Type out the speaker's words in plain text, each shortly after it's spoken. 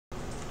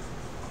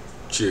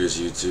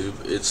Cheers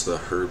YouTube, it's the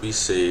Herbie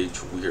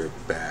Sage. We are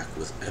back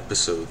with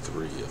episode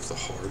 3 of the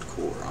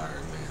Hardcore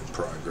Iron Man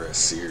Progress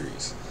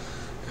series.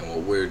 And what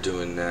we're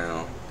doing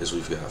now is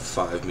we've got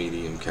 5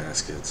 medium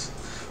caskets.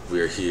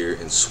 We are here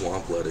in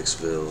Swamp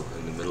Letticsville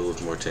in the middle of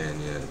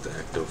Mortania at the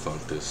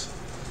Ectofunctus.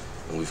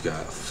 And we've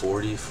got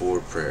 44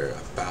 prayer,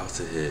 about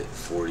to hit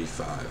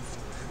 45.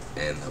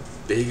 And the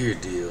bigger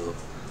deal,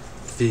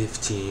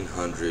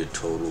 1500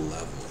 total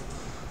level.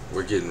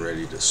 We're getting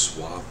ready to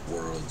swap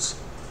worlds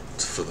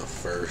for the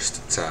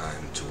first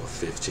time to a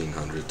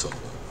 1500 total.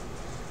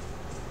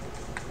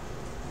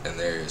 And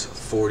there's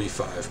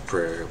 45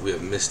 prayer. We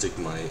have Mystic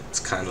Might. It's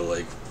kind of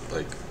like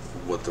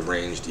what the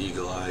ranged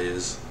Eagle Eye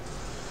is.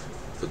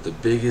 But the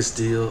biggest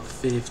deal,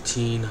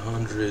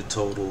 1500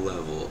 total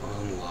level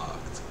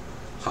unlocked.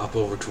 Hop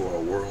over to our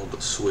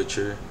world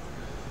switcher,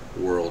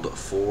 world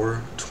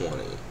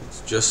 420.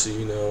 Just so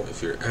you know,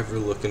 if you're ever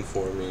looking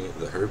for me,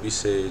 the Herbie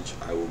Sage,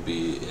 I will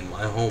be in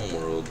my home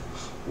world,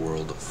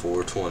 world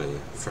 420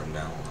 from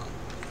now on.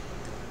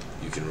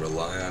 You can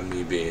rely on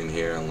me being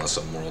here unless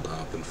I'm world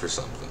hopping for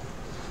something.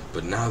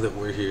 But now that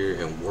we're here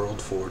in world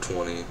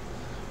 420,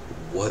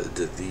 what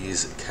do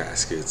these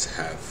caskets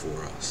have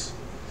for us?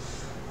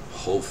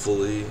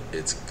 Hopefully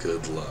it's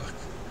good luck.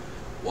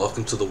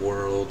 Welcome to the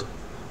world,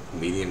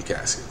 medium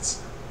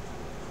caskets.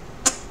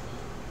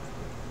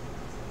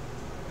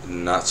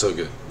 Not so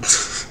good.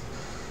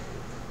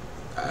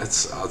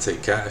 I'll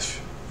take cash.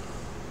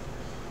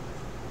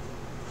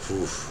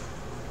 Oof.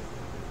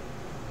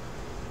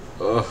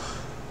 Oh,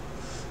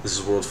 this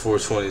is World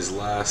 420's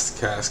last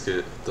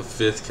casket, the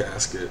 5th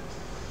casket.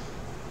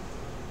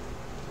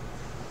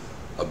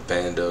 A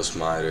Bandos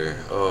Miter.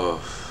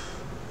 Oh.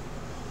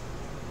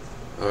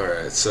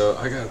 Alright, so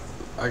I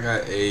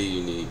got a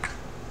unique.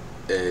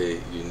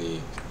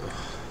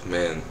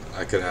 Man,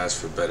 I could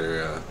ask for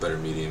better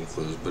medium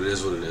clues, but it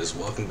is what it is.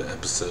 Welcome to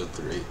episode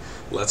 3.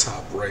 Let's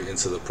hop right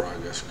into the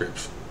progress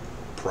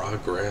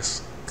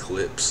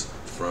clips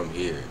from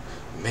here.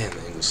 Man,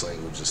 the English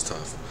language is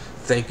tough.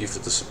 Thank you for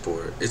the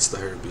support. It's the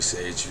Herbie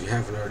Sage. If you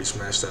haven't already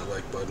smashed that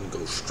like button,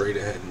 go straight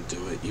ahead and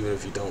do it. Even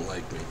if you don't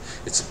like me,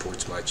 it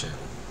supports my channel.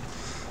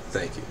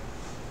 Thank you.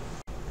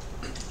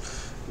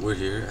 We're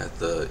here at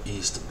the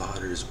East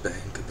Botters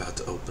Bank, about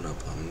to open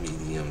up a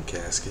medium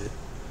casket.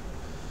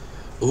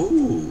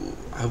 Ooh,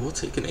 I will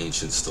take an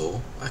Ancient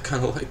Stole. I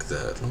kind of like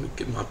that. Let me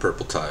get my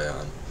purple tie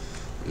on.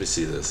 Let me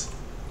see this.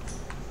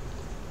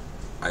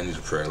 I need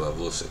a prayer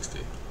level of 60.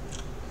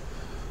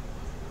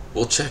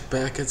 We'll check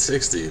back at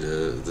 60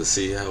 to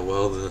see how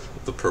well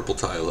the purple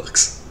tie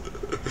looks.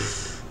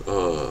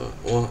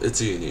 Well, it's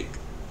unique.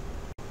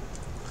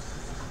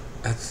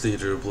 At the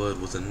Theater of Blood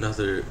with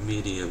another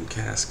medium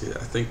casket.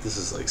 I think this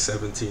is like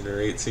 17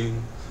 or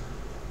 18.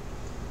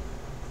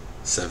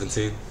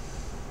 17.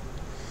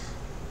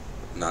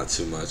 Not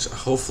too much.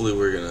 Hopefully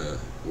we're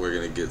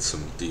gonna get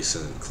some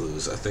decent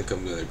clues. I think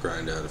I'm gonna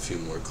grind out a few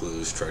more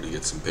clues, try to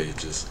get some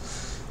pages,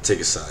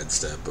 take a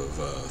sidestep of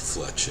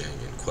fletching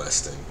and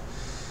questing.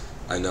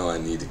 I know I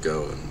need to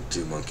go and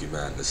do Monkey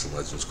Madness and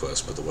Legends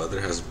Quest, but the weather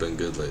hasn't been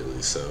good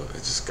lately, so I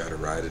just gotta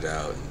ride it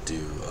out and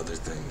do other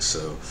things.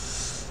 So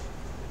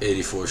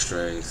 84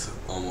 strength,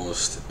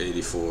 almost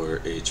 84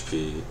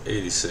 HP,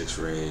 86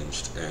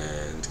 ranged,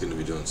 and gonna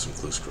be doing some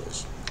clue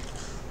scrolls.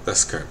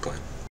 That's the current plan.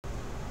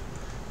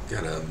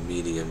 Got a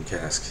medium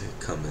casket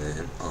coming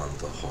in on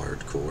the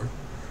hardcore.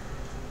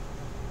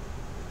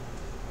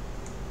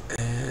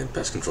 And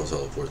pest control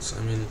teleports.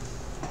 I mean,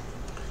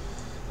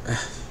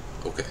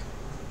 okay.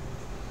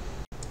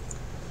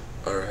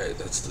 Alright,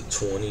 that's the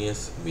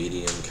 20th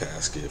medium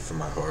casket for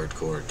my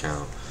hardcore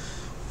account.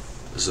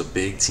 There's a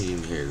big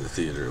team here, the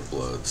Theater of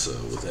Blood, so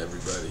with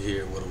everybody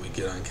here, what do we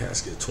get on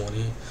casket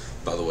 20?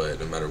 By the way,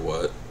 no matter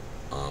what,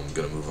 I'm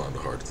gonna move on to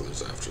hard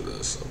clues after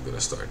this. I'm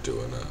gonna start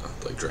doing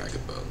like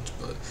Dragon Bones,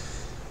 but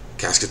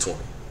casket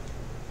 20.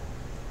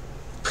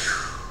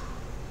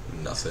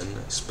 Whew.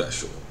 Nothing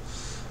special.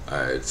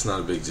 Alright, it's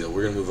not a big deal.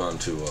 We're gonna move on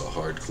to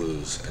hard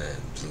clues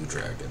and blue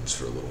dragons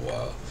for a little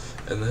while,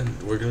 and then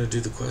we're gonna do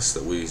the quests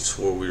that we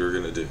swore we were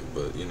gonna do.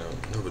 But you know,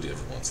 nobody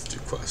ever wants to do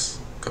quests.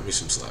 Cut me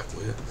some slack,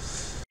 will ya?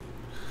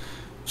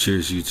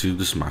 Cheers YouTube,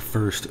 this is my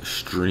first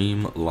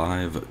stream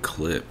live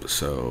clip,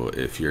 so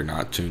if you're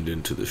not tuned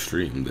into the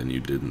stream then you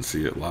didn't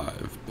see it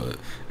live, but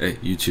hey,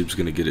 YouTube's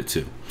gonna get it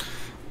too.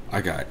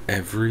 I got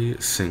every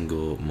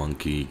single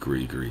monkey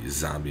Gree-Gree,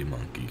 zombie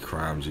monkey,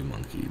 crimsy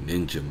monkey,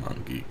 ninja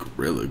monkey,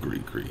 gorilla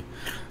Gree-Gree.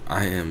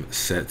 I am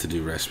set to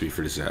do Recipe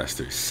for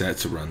Disaster, set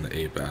to run the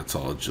 8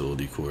 Atoll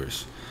agility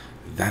course.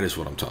 That is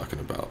what I'm talking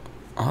about.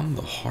 On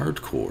the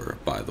hardcore,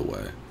 by the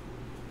way.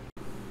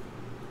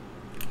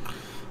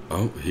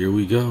 Oh, here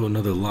we go,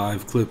 another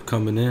live clip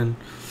coming in.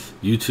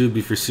 YouTube,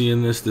 if you're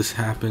seeing this, this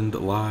happened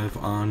live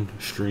on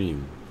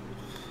stream.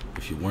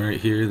 If you weren't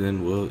here,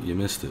 then, well, you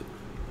missed it.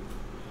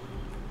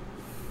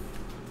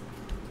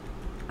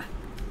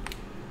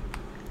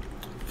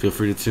 Feel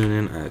free to tune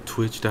in at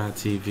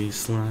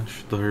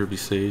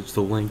twitch.tv/theherbiesage.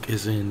 The link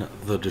is in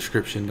the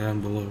description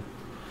down below.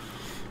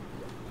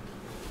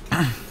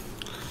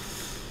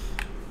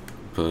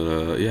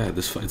 But yeah,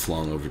 this fight's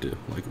long overdue,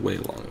 like way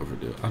long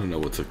overdue. I don't know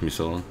what took me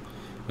so long.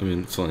 I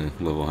mean, it's only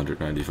level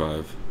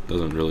 195.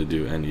 Doesn't really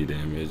do any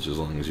damage as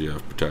long as you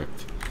have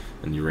protect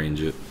and you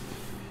range it.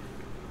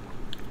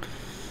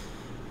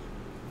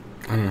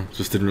 I don't know,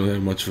 just didn't really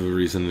have much of a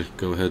reason to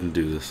go ahead and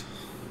do this.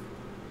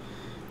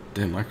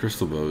 Damn, my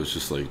crystal bow is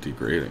just like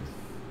degrading.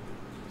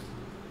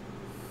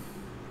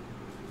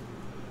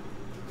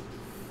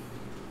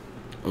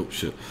 Oh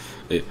shit.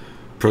 Hey,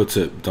 pro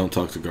tip, don't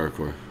talk to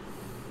Garkor.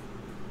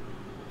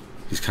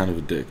 He's kind of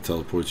a dick,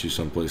 teleports you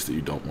someplace that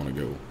you don't want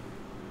to go.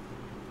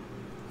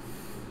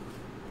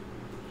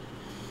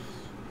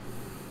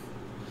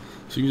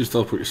 So you can just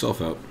teleport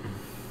yourself out.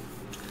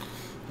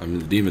 I mean,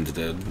 the demon's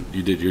dead.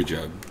 You did your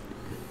job.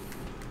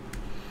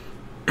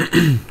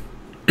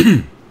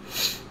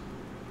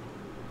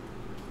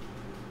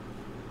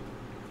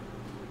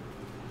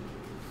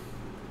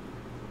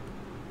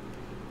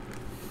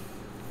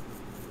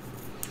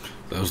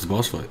 That was the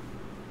boss fight.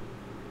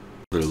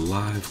 The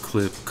live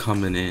clip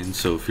coming in,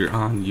 so if you're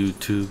on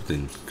YouTube,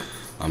 then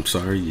I'm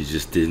sorry you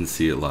just didn't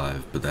see it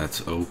live, but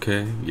that's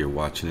okay, you're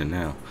watching it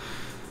now.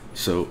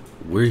 So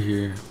we're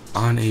here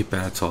on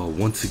 8-Bats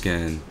once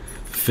again,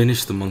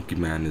 finished the Monkey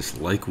Madness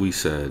like we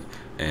said,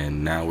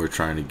 and now we're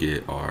trying to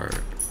get our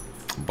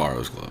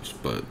Barrow's gloves,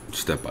 but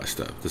step by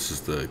step. This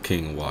is the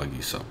King Wagi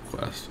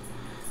subquest.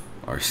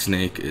 Our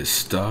snake is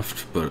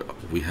stuffed, but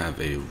we have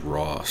a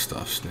raw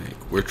stuffed snake.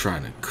 We're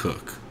trying to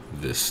cook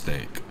this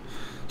snake.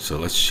 So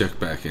let's check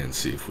back in and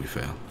see if we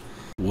fail.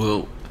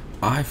 Well,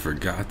 I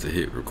forgot to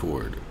hit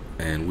record,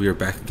 and we are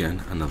back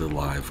again, another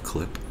live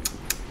clip.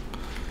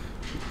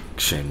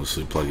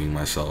 Shamelessly plugging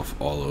myself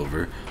all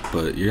over,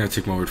 but you're gonna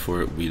take my word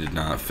for it, we did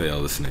not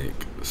fail the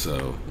snake.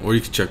 So, or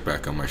you can check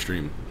back on my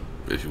stream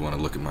if you want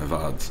to look at my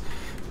VODs.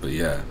 But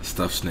yeah,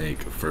 stuffed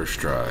snake, first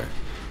try.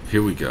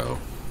 Here we go.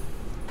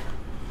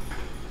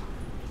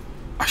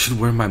 I should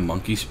wear my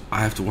monkey. I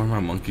have to wear my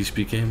monkey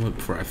speak amulet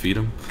before I feed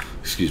him.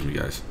 Excuse me,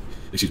 guys.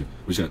 Excuse me.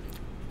 We're just gonna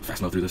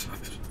fast mode through this.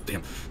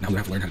 Damn. Now I'm gonna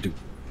have to learn how to do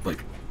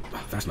like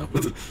fast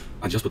mode.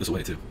 I just put this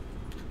away too.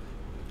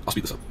 I'll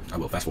speed this up. I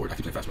will fast forward. I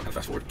keep saying fast mode. I have to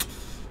fast forward.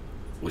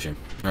 What a shame.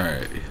 All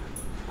right.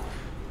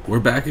 We're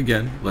back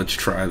again. Let's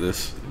try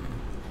this.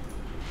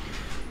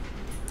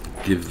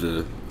 Give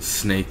the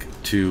snake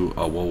to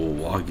a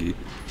Wagi.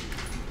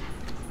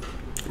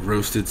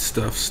 Roasted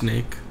stuffed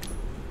snake.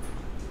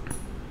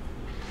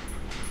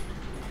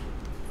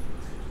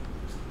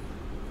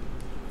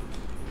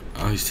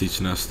 Oh, he's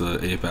teaching us the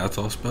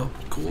 8-Bats spell.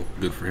 Cool,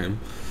 good for him.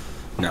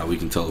 Now we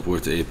can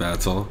teleport to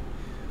 8-Bats.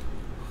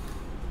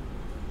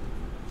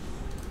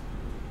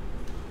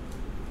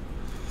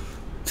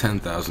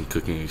 10,000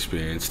 cooking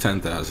experience,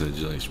 10,000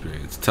 agility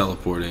experience,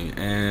 teleporting,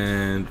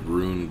 and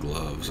rune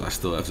gloves. I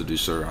still have to do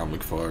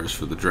ceramic fars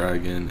for the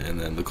dragon, and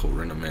then the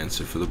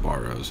Colrenomancer for the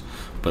Barrows.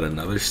 But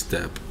another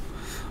step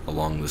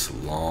along this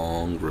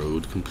long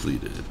road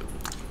completed.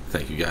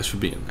 Thank you guys for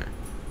being there.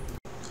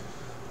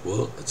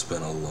 Well, it's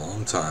been a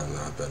long time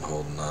that I've been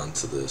holding on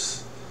to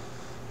this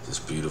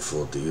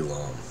beautiful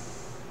D-Long.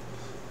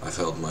 I've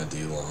held my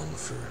D-Long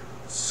for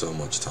so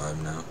much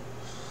time now,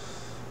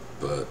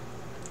 but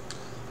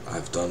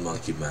I've done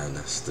Monkey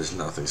Madness. There's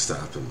nothing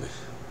stopping me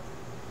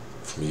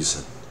from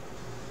using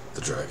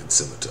the Dragon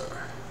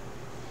Scimitar.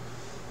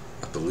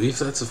 I believe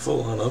that's a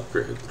full-on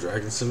upgrade.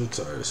 Dragon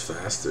Scimitar is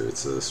faster.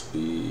 It's a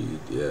speed,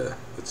 yeah,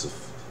 it's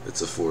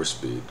a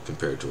 4-speed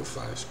compared to a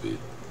 5-speed.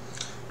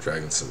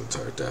 Dragon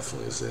Scimitar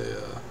definitely is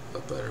a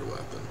better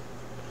weapon.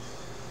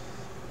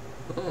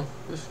 Oh,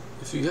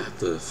 if you got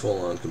the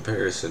full-on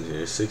comparison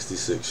here,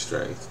 66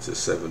 strength to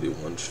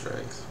 71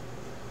 strength.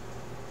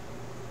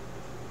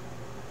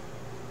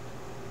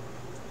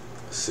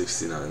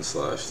 69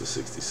 slash to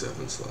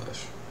 67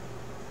 slash.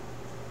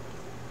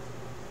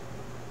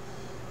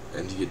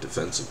 And you get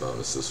defensive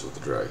bonuses with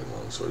the Dragon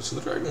Longsword. So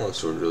the Dragon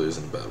Longsword really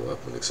isn't a bad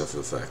weapon, except for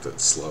the fact that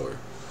it's slower.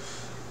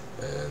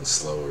 And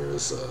slower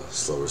is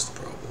the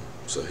problem.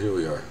 So here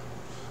we are,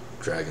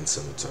 Dragon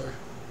Scimitar.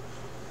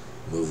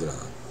 Moving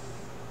on.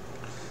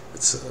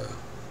 It's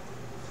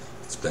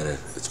been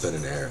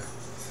an era.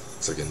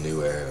 It's like a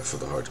new era for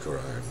the hardcore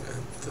iron,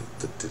 man.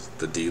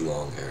 The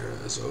D-Long era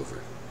is over.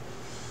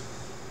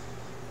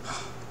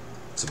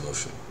 It's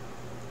emotional.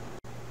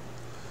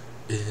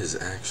 It has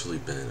actually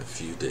been a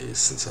few days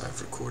since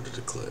I've recorded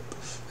a clip,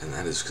 and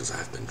that is because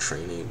I've been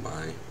training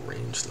my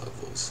range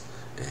levels.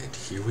 And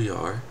here we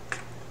are,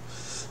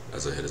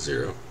 as I hit a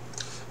 0,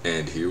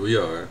 and here we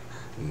are,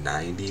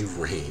 90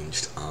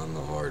 ranged on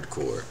the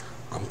hardcore.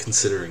 I'm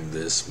considering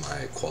this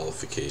my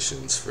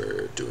qualifications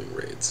for doing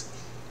raids.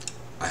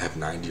 I have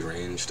 90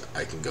 ranged,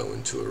 I can go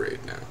into a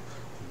raid now,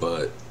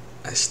 but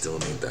I still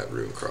need that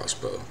Rune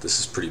crossbow. This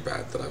is pretty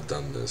bad that I've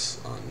done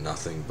this on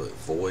nothing but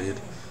Void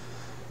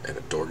and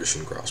a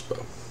Dorgishan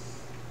crossbow.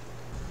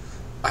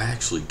 I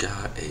actually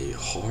got a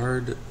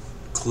hard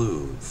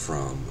clue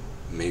from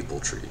Maple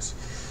Trees,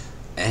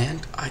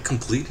 and I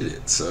completed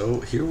it.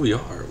 So here we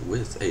are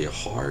with a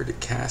hard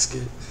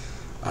casket.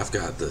 I've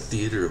got the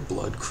Theater of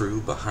Blood crew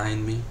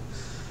behind me.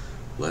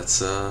 Let's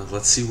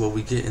see what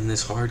we get in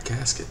this hard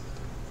casket.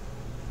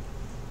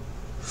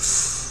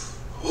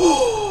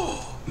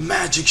 Oh,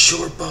 magic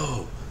short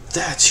bow.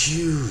 That's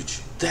huge.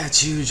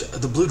 That's huge.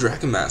 The blue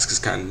dragon mask is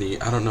kind of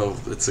neat. I don't know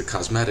if it's a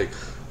cosmetic,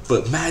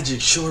 but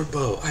magic short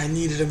bow. I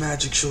needed a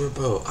magic short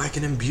bow. I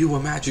can imbue a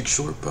magic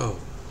short bow.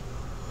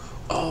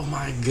 Oh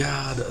my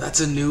god,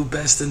 that's a new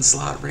best in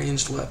slot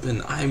ranged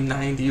weapon. I'm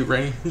 90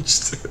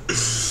 ranged.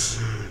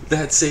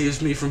 That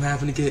saves me from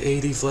having to get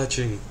 80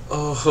 fletching.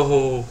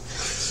 Oh,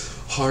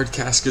 hard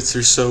caskets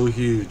are so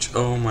huge.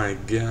 Oh my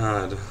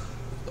god.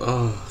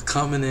 Oh,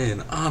 coming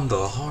in on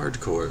the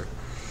hardcore.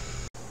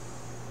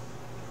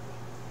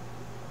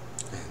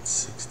 And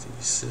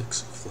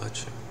 66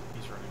 fletching.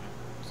 He's running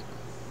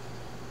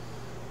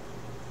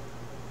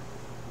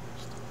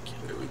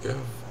it. There we go.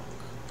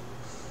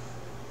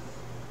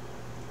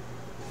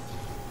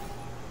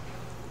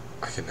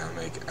 I can now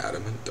make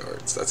adamant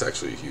darts. That's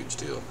actually a huge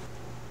deal.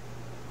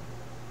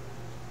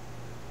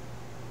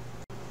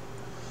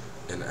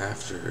 And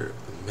after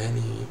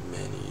many,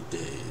 many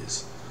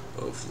days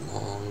of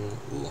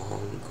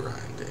long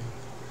grinding,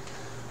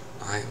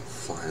 I am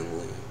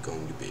finally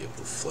going to be able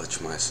to fletch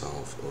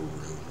myself a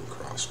Rune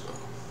crossbow.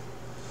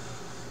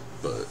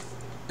 But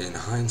in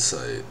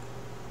hindsight,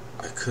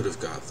 I could have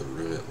got the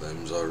Rune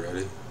limbs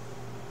already.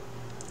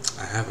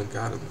 I haven't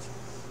got them.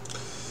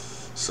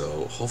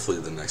 So hopefully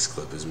the next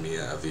clip is me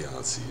at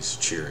Aviansi's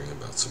cheering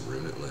about some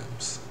Rune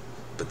limbs.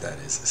 But that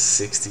is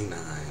 69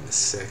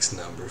 sex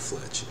number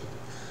fletching.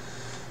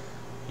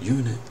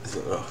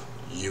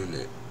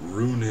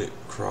 Rune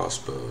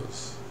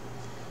crossbows.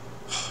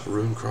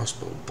 Rune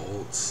crossbow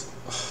bolts.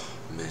 Oh,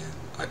 man,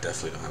 I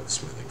definitely don't have the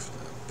smithing for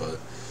that. But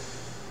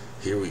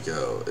here we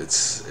go.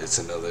 It's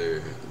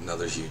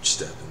another huge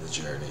step in the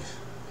journey.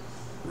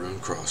 Rune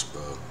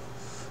crossbow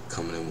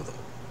coming in with a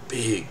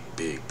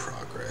big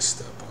progress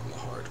step on the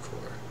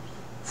hardcore.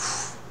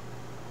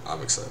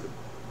 I'm excited.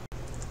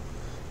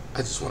 I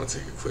just want to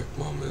take a quick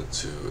moment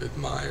to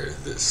admire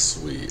this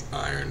sweet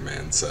Iron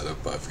Man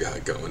setup I've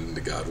got going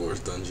into God War's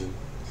dungeon.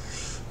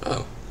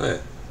 Oh, hey.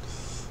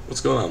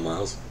 What's going on,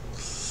 Miles?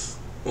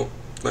 Well,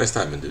 nice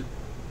timing, dude.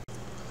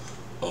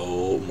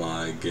 Oh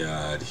my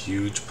god,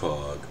 huge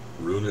pog,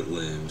 Rune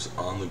limbs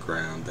on the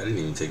ground. That didn't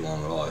even take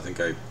long at all. I think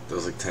that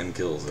was like 10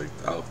 kills, like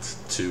out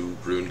 2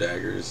 rune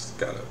daggers.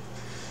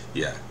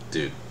 Yeah,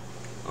 dude.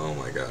 Oh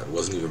my god,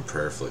 wasn't even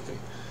prayer flicking.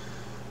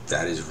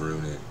 That is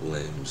Rune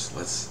limbs.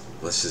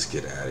 Let's just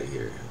get out of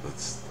here.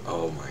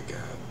 Oh my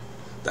god.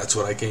 That's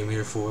what I came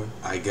here for.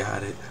 I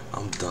got it.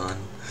 I'm done.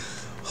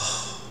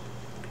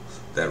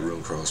 That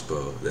Rune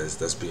crossbow,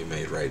 that's being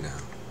made right now.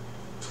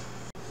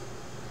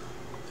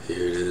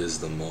 Here it is,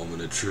 the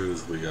moment of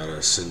truth. We got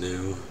our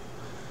sinew,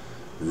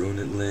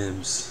 Rune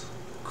limbs,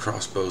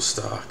 crossbow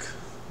stock.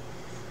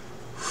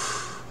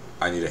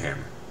 I need a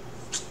hammer.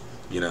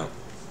 You know,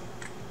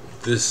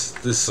 this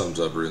sums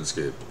up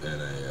RuneScape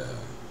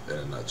in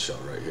a nutshell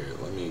right here.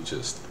 Let me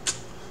just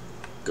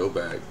go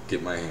back,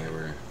 get my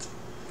hammer,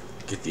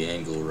 get the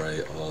angle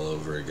right all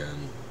over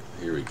again.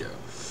 Here we go.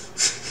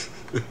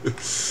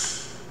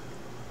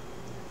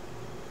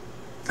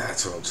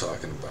 That's what I'm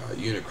talking about.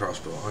 Unit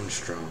crossbow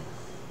unstrung.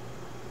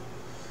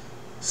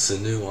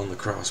 Sinew on the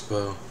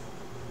crossbow.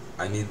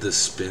 I need to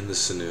spin the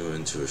sinew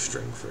into a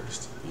string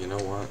first. You know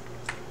what?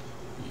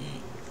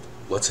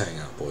 Let's hang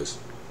out, boys.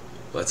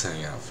 Let's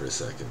hang out for a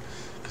second.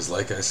 Because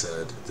like I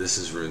said, this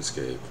is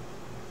RuneScape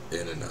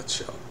in a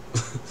nutshell.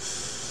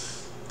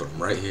 But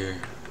I'm right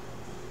here.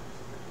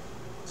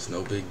 It's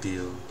no big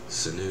deal.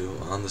 Sinew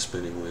on the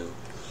spinning wheel.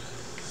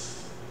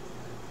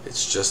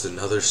 It's just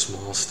another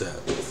small step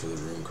for the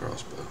Rune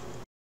crossbow.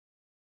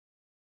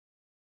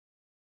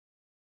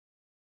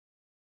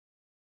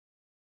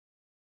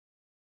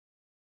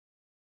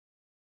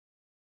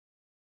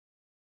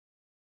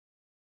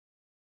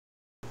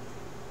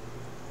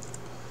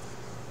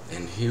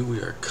 And here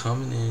we are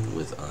coming in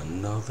with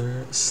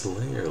another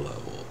Slayer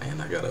level. And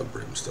I got a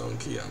Brimstone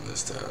key on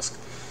this task.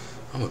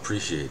 I'm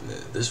appreciating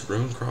it. This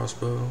Rune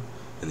crossbow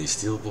and these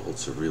steel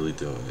bolts are really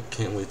doing it.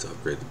 Can't wait to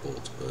upgrade the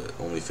bolts, but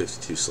only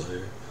 52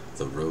 Slayer.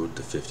 The road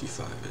to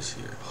 55 is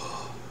here.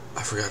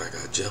 I forgot I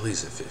got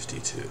jellies at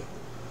 52.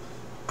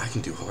 I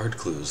can do hard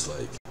clues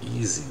like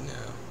easy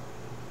now.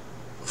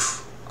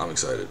 I'm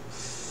excited.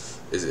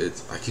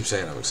 I keep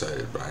saying I'm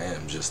excited, but I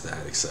am just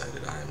that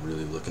excited. I am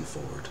really looking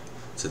forward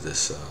to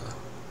this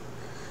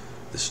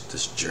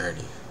this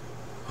journey.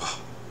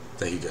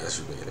 Thank you guys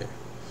for being here.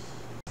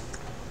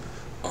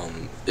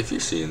 If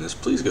you're seeing this,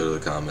 please go to the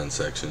comment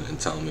section and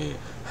tell me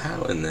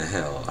how in the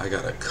hell I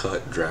got a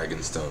cut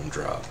Dragonstone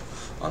drop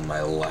on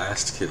my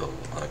last kill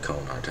on a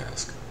Konar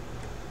task.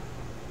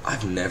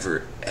 I've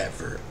never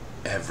ever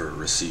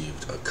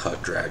received a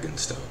cut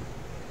Dragonstone.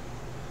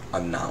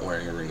 I'm not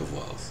wearing a Ring of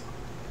Wealth.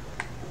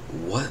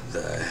 What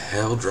the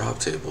hell drop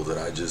table did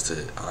I just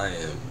hit? I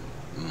am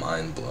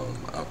mind blown.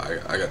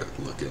 I gotta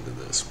look into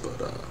this, but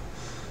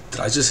did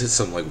I just hit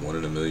some like 1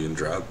 in a million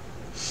drop?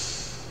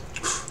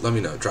 Let me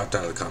know. Drop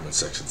down in the comment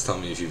sections. Tell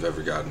me if you've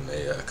ever gotten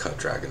a cut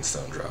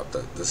Dragonstone drop.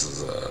 This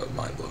is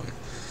mind blowing.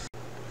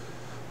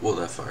 Well,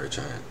 that Fire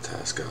Giant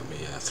task got me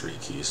 3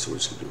 keys to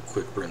which to do a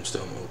quick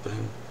Brimstone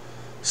opening.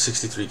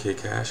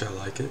 63k cash, I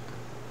like it.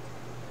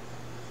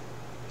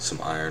 Some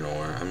iron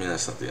ore, I mean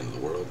that's not the end of the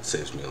world, it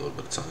saves me a little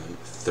bit of time.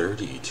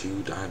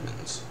 32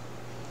 diamonds,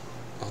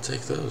 I'll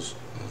take those.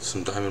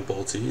 Some diamond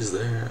bolties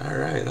there,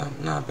 alright,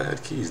 not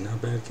bad keys,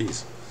 not bad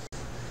keys.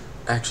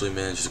 Actually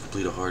managed to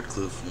complete a hard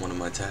clue from one of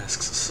my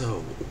tasks,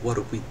 so what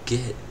do we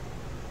get?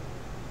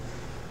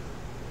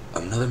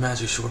 Another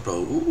magic short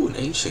bow, ooh, an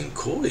ancient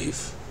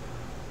coif.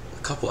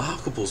 A couple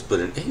alcohols, but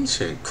an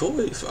ancient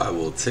coif, I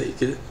will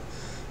take it.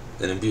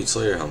 An imbued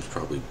Slayer helm's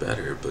probably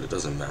better, but it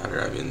doesn't matter.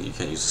 I mean, you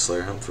can't use the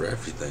Slayer helm for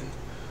everything.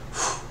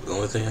 Whew. The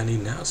only thing I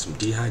need now is some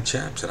D-hide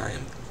chaps, and I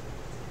am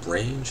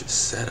range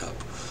set up.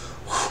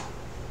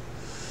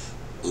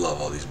 Whew.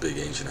 Love all these big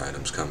ancient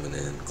items coming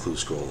in, clue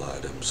scroll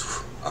items.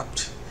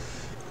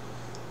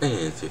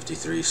 And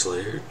 53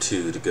 Slayer,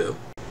 2 to go.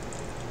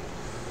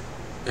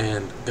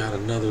 And got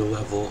another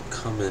level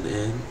coming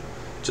in.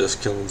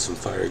 Just killing some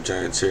fire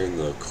giants here in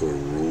the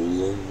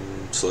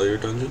Corulum Slayer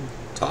dungeon.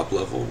 Top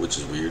level, which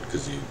is weird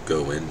because you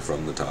go in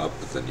from the top,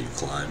 but then you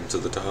climb to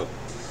the top.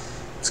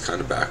 It's kind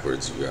of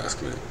backwards if you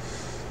ask me.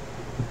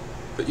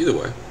 But either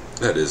way,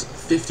 that is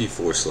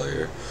 54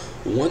 Slayer.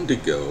 1 to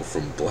go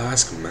from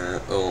Black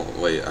Mask. Oh,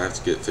 wait, I have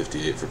to get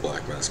 58 for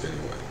Black Mask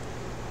anyway.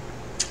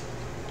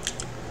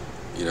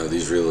 You know,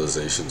 these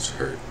realizations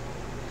hurt.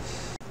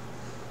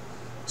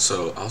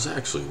 So, I was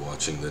actually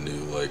watching the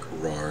new, like,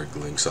 Rarg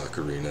Link's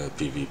Ocarina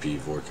PvP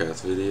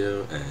Vorkath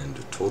video,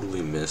 and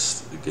totally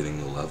missed getting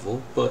the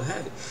level, but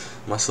hey,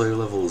 my Slayer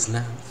level is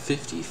now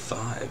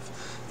 55.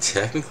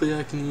 Technically,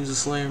 I can use a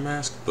Slayer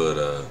mask,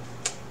 but,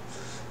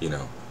 you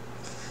know,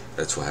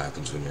 that's what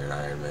happens when you're an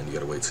Iron Man. You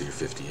gotta wait till you're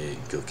 58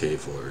 and kill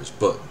cave horrors,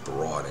 but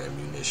broad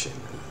ammunition,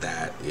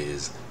 that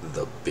is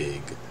the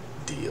big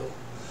deal.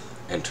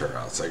 And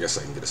Turrouts. I guess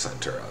I can get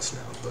assigned Turrouts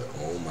now, but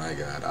oh my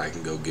god, I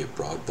can go get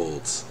broad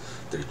bolts.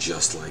 They're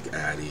just like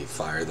Addy.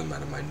 Fire them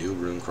out of my new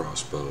Rune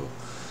crossbow.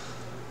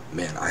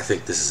 Man, I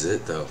think this is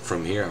it though.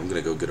 From here, I'm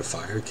gonna go get a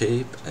fire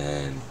cape,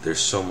 and there's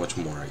so much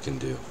more I can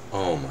do.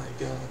 Oh my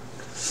god.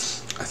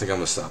 I think I'm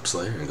gonna stop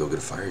Slayer and go get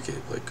a fire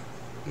cape, like,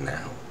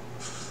 now.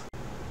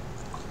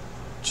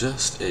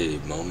 Just a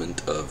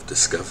moment of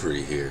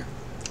discovery here.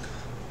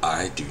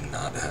 I do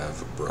not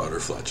have broader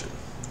fletching.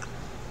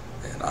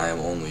 And I am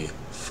only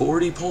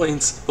 40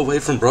 points away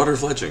from broader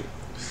fletching.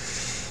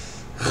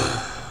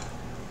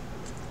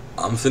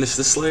 I'm gonna finish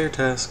this Slayer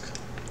task.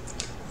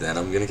 Then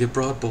I'm gonna get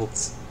broad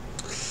bolts.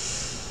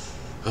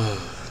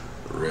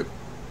 Rip.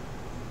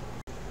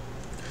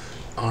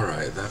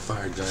 Alright, that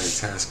fire giant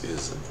task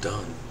is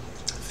done.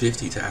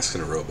 50 tasks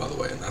in a row, by the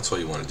way, and that's why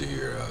you want to do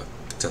your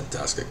 10th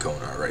task at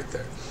Konar right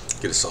there.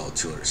 Get a solid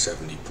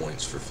 270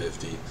 points for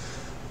 50.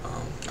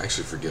 I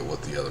actually forget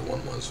what the other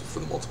one was for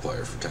the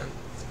multiplier for 10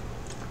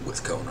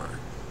 with Konar.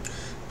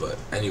 But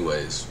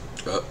anyways,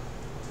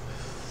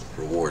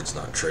 rewards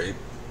not trade.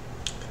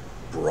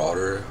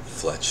 Broader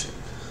fletching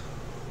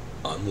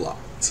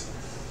unlocked.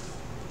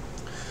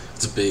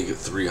 It's a big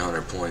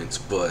 300 points,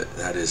 but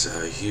that is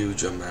a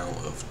huge amount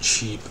of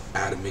cheap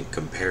adamant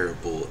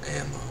comparable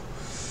ammo.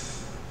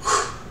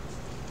 Whew.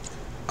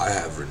 I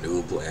have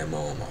renewable ammo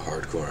on my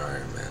hardcore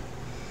Iron Man.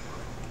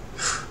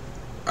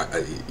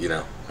 You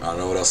know, I don't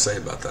know what else to say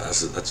about that.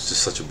 That's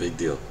just such a big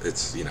deal.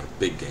 It's, you know,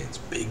 big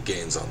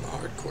gains on the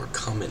hardcore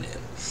coming in.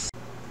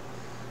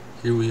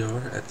 Here we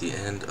are at the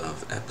end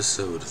of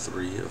episode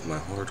 3 of my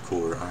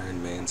hardcore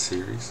Iron Man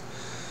series.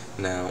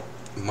 Now,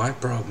 my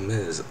problem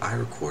is I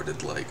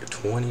recorded like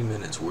 20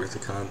 minutes worth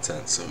of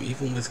content, so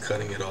even with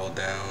cutting it all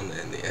down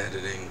and the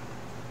editing,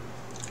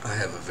 I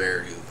have a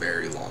very,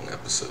 very long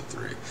episode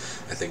 3.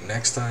 I think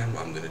next time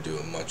I'm going to do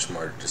a much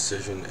smarter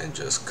decision and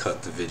just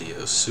cut the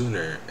video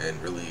sooner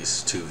and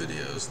release 2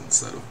 videos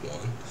instead of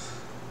 1.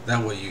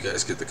 That way you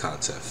guys get the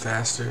content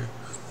faster,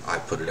 I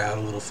put it out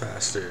a little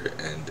faster,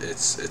 and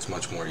it's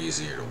much more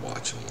easier to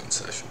watch in one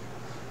session.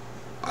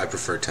 I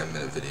prefer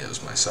 10-minute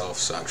videos myself,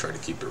 so I try to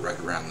keep it right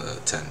around the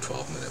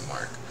 10-12 minute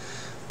mark.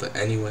 But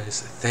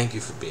anyways, thank you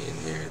for being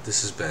here.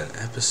 This has been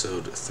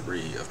episode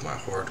 3 of my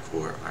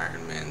hardcore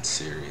Iron Man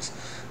series.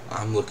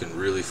 I'm looking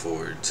really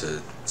forward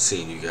to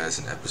seeing you guys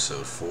in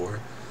episode 4.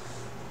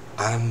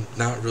 I'm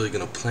not really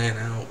going to plan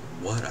out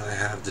what I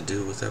have to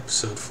do with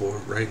episode 4.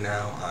 Right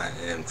now, I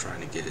am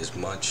trying to get as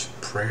much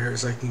prayer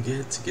as I can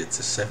get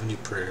to 70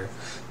 prayer,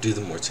 do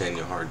the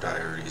Mortania Hard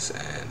Diaries,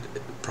 and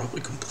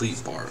probably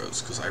complete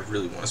Barrows, because I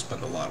really want to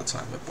spend a lot of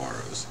time at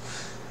Barrows.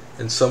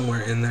 And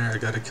somewhere in there, I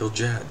got to kill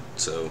Jad,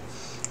 so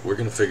we're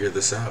going to figure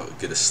this out.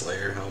 Get a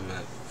Slayer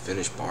helmet,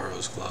 finish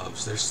Barrows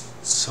gloves. There's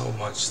so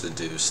much to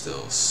do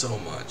still, so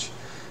much.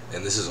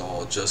 And this is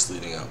all just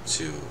leading up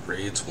to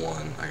Raids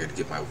 1. I gotta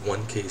get my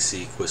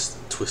 1KC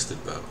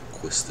twisted bow.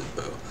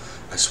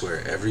 I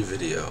swear, every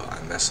video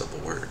I mess up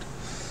a word.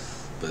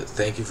 But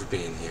thank you for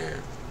being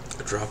here.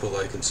 Drop a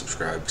like and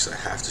subscribe, because I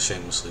have to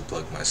shamelessly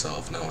plug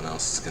myself. No one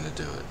else is gonna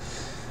do it.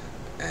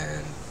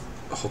 And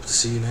I hope to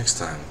see you next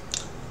time.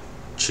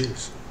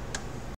 Cheers.